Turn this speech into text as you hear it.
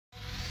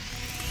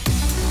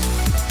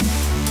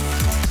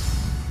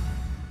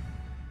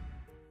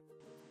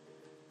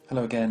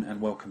Hello again and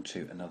welcome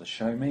to another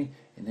Show Me.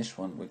 In this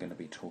one we're going to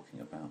be talking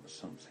about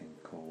something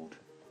called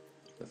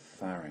the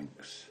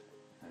pharynx,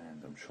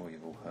 and I'm sure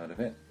you've all heard of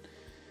it.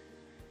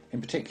 In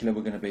particular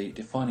we're going to be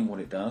defining what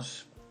it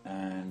does,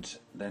 and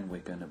then we're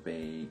going to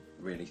be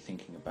really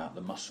thinking about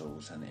the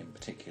muscles, and in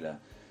particular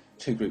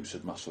two groups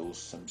of muscles,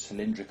 some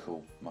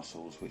cylindrical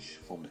muscles which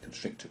form the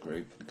constrictor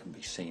group and can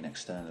be seen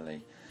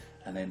externally,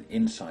 and then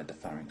inside the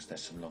pharynx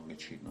there's some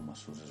longitudinal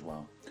muscles as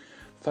well.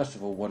 First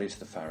of all, what is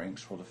the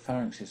pharynx? Well, the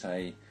pharynx is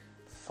a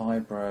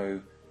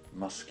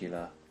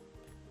fibromuscular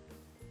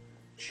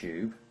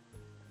tube,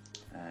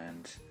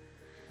 and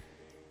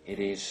it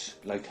is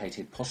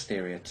located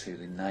posterior to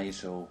the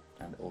nasal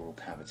and oral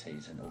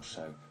cavities, and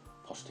also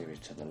posterior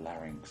to the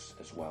larynx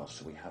as well.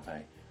 So we have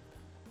a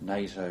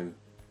nasopharynx,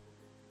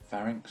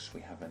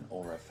 we have an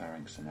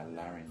oropharynx and a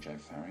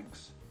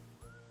laryngopharynx.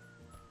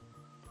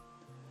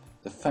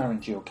 The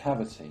pharyngeal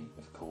cavity,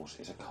 of course,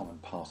 is a common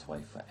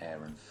pathway for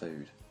air and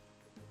food.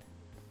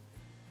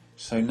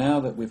 So now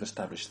that we've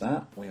established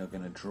that, we are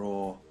going to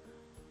draw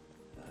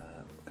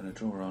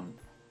on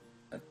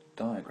a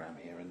diagram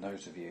here, and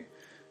those of you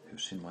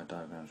who've seen my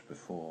diagrams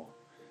before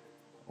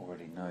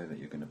already know that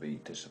you're going to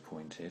be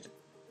disappointed.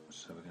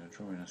 So we're going to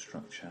draw in a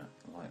structure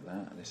like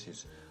that, and this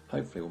is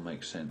hopefully will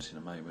make sense in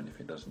a moment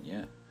if it doesn't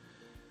yet.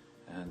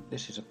 And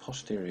this is a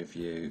posterior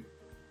view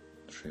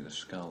through the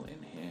skull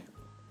in here,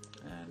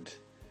 and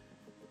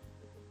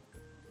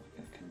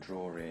we can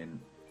draw in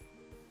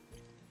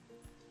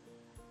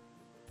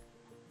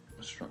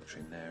structure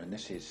in there, and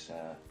this is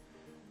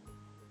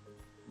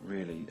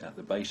really at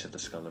the base of the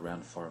skull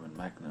around foramen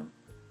magnum,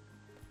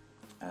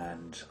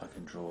 and I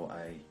can draw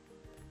a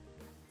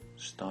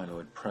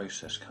styloid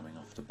process coming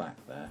off the back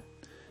there,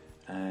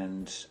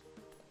 and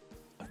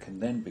I can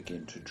then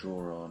begin to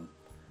draw on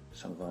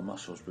some of our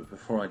muscles. But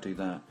before I do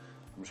that,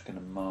 I'm just going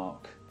to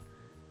mark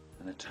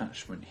an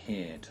attachment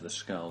here to the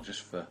skull,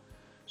 just so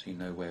you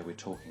know where we're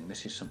talking.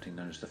 This is something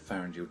known as the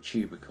Pharyngeal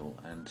Cubicle,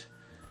 and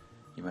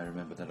you may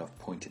remember that I've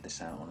pointed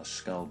this out on a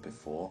skull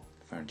before.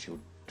 Pharyngeal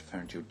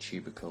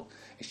tubercle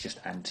is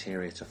just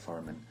anterior to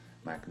foramen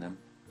magnum,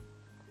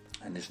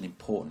 and there's an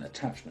important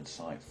attachment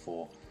site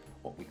for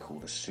what we call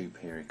the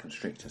superior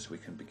constrictor. So we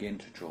can begin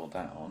to draw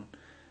that on,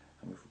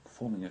 and we're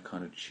forming a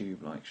kind of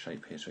tube-like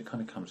shape here. So it kind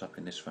of comes up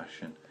in this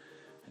fashion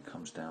and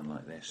comes down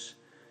like this,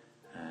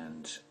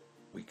 and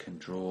we can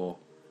draw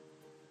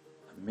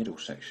a middle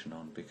section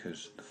on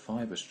because the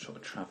fibres sort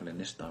of travel in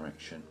this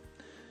direction,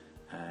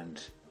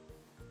 and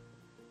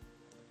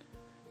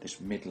this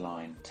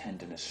midline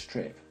tendinous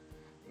strip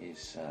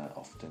is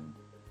often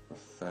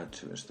referred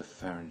to as the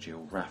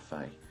Pharyngeal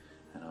Rifai,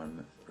 and I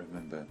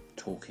remember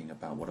talking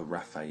about what a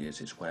Rifai is.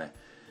 It's where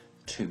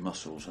two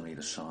muscles on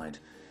either side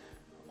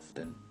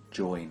often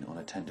join on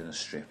a tendinous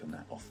strip, and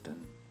that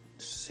often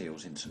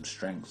seals in some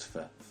strength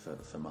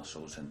for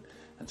muscles and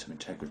some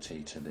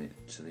integrity to the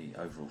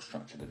overall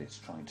structure that it's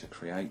trying to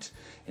create.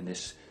 In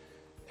this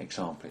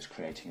example, it's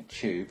creating a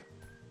tube,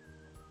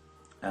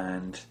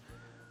 and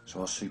so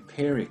our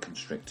superior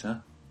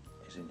constrictor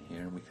is in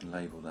here, and we can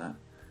label that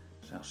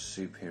as our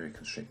superior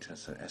constrictor,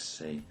 so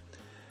SC.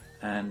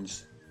 And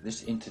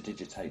this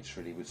interdigitates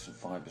really with some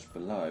fibres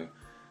below,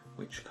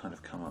 which kind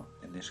of come up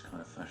in this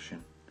kind of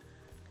fashion,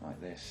 like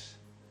this.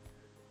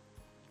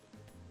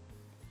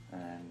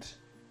 And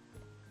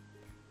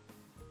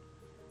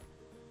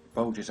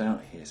bulges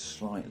out here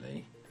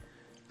slightly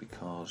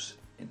because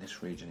in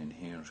this region in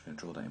here, I'm just going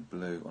to draw that in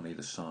blue on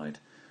either side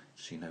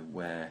so you know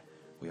where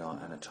we are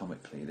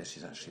anatomically. This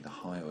is actually the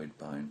hyoid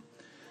bone,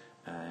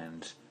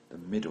 and the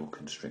middle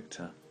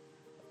constrictor,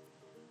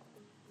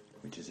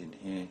 which is in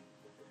here,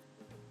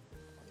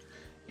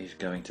 is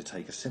going to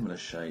take a similar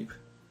shape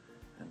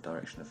and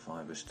direction of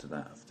fibres to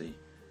that of the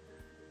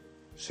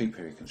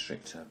superior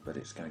constrictor, but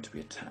it's going to be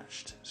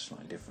attached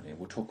slightly differently.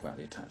 We'll talk about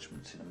the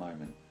attachments in a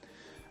moment.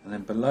 And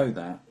then below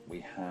that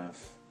we have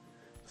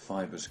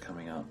fibres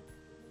coming up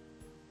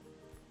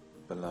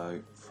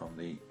below from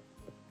the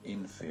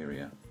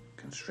inferior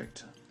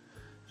constrictor,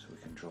 so we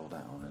can draw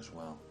that on as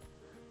well.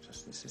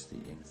 Just this is the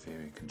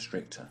inferior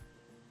constrictor.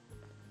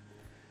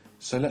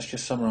 So let's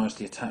just summarise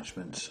the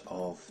attachments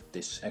of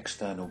this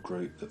external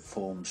group that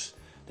forms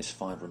this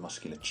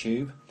fibromuscular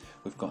tube.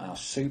 We've got our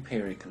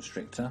superior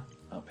constrictor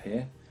up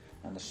here,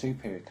 and the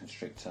superior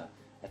constrictor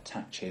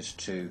attaches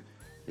to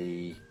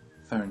the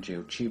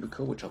pharyngeal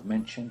tubercle, which I've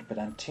mentioned, but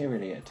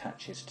anteriorly it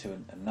attaches to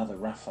another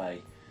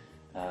raphe,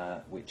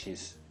 which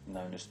is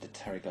known as the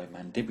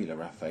pterygomandibular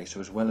raphe. So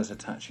as well as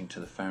attaching to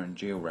the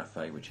pharyngeal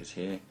raphe, which is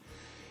here,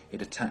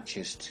 it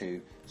attaches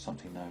to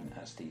something known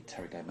as the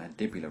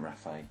pterygomandibular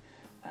raphe,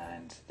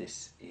 and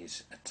this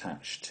is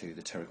attached to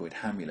the pterygoid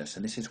hamulus,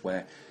 and this is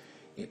where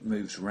it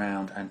moves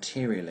round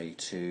anteriorly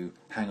to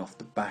hang off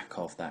the back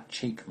of that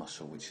cheek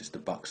muscle, which is the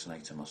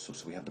buccinator muscle.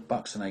 So we have the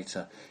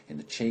buccinator in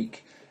the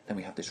cheek, then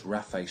we have this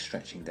raphe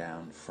stretching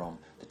down from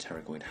the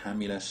pterygoid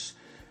hamulus,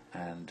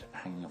 and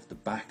hanging off the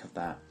back of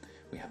that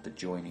we have the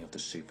joining of the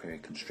superior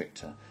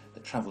constrictor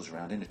that travels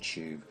around in a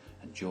tube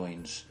and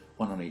joins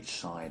one on each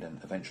side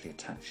and eventually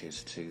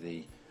attaches to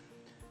the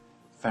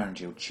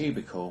Pharyngeal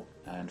Cubicle,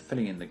 and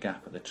filling in the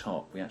gap at the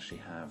top we actually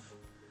have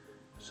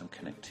some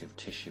connective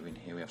tissue in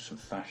here. We have some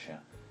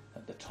fascia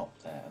at the top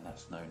there, and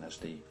that's known as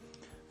the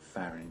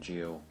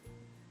pharyngeal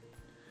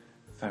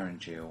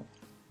fascia.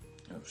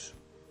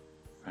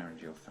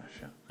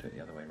 Do it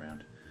the other way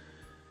around.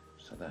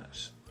 So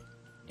that's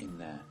in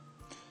there.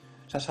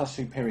 So that's our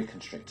superior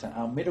constrictor.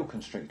 Our middle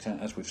constrictor,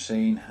 as we've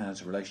seen,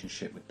 has a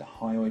relationship with the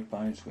hyoid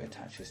bone, so it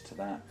attaches to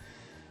that,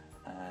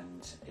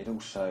 and it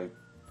also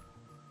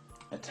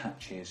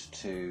attaches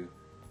to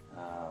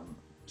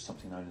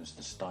something known as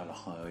the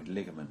stylohyoid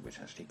ligament, which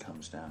actually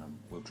comes down, and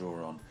we'll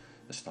draw on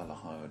the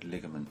stylohyoid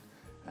ligament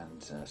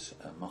and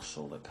a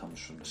muscle that comes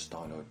from the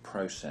styloid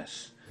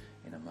process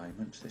in a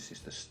moment. This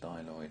is the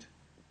styloid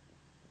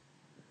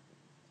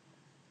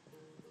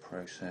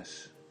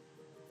process.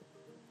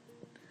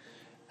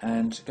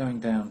 And going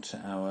down to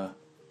our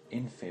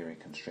inferior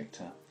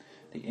constrictor,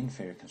 the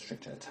inferior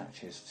constrictor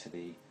attaches to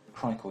the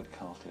cricoid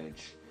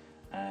cartilage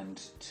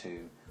and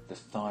to the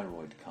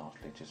thyroid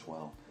cartilage as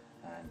well,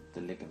 and the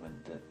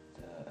ligament that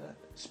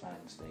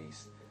spans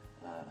these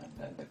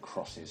and that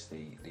crosses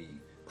the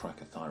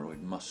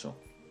cricothyroid muscle.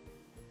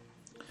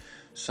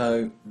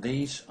 So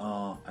these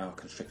are our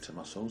constrictor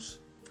muscles.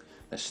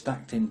 They're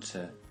stacked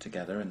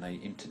together and they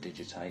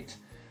interdigitate,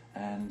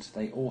 and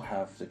they all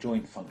have the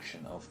joint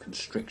function of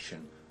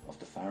constriction of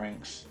the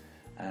pharynx,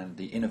 and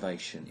the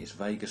innervation is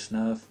vagus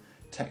nerve.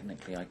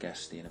 Technically, I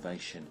guess the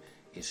innervation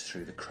is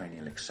through the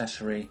cranial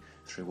accessory,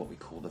 through what we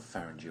call the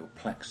pharyngeal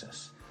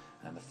plexus,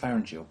 and the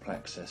pharyngeal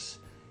plexus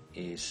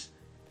is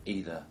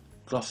either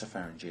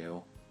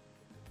glossopharyngeal,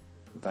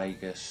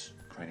 vagus,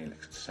 cranial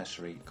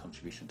accessory,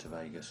 contribution to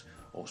vagus,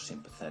 or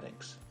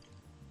sympathetics.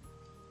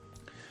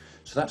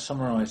 So that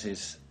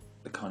summarises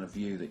the kind of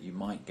view that you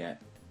might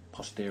get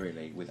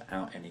posteriorly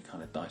without any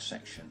kind of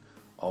dissection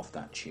of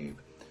that tube.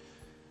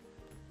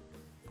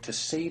 To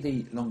see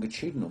the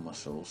longitudinal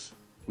muscles,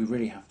 we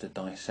really have to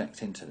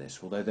dissect into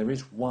this, although there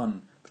is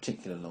one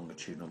particular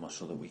longitudinal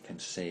muscle that we can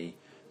see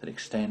that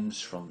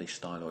extends from the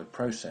styloid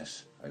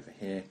process over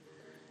here,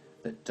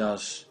 that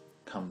does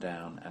come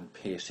down and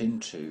pierce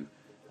into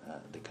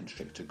the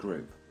constrictor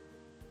group.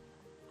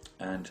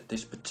 And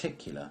this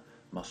particular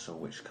muscle,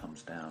 which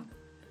comes down,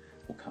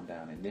 will come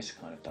down in this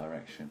kind of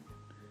direction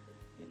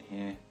in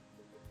here.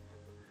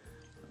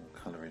 We'll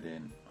colour it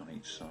in on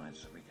each side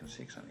so we can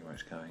see exactly where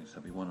it's going. So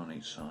there'll be one on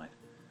each side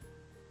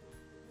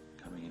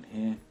coming in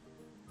here,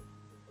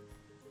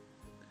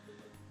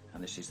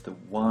 and this is the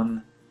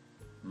one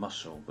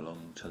muscle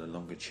belonging to the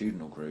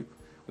longitudinal group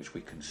which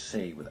we can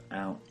see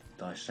without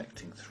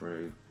dissecting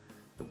through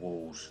the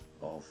walls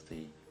of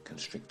the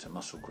constrictor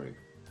muscle group.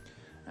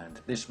 And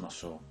this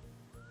muscle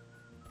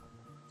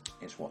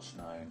is what's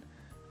known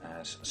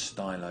as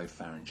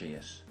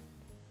Stylopharyngeus.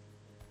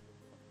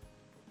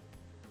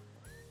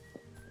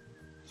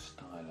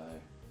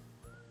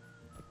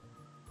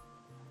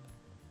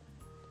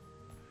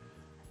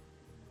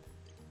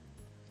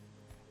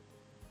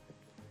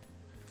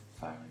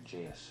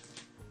 Stylopharyngeus.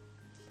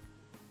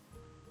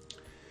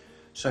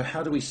 So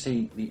how do we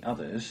see the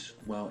others?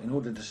 Well, in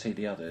order to see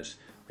the others,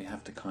 we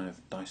have to kind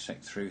of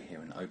dissect through here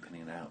and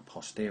opening it out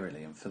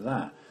posteriorly, and for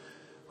that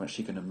we're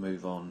actually going to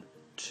move on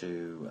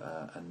to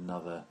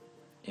another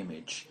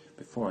image.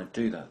 Before I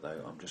do that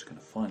though, I'm just going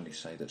to finally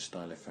say that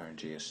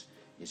Stylopharyngeus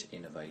is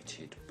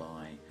innervated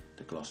by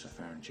the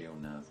glossopharyngeal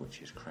nerve,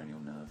 which is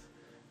cranial nerve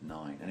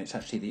 9, and it's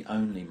actually the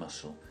only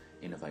muscle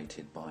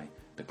innervated by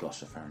the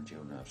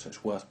glossopharyngeal nerve, so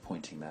it's worth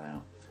pointing that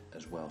out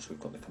as well, so we've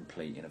got the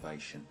complete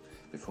innervation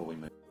before we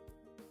move.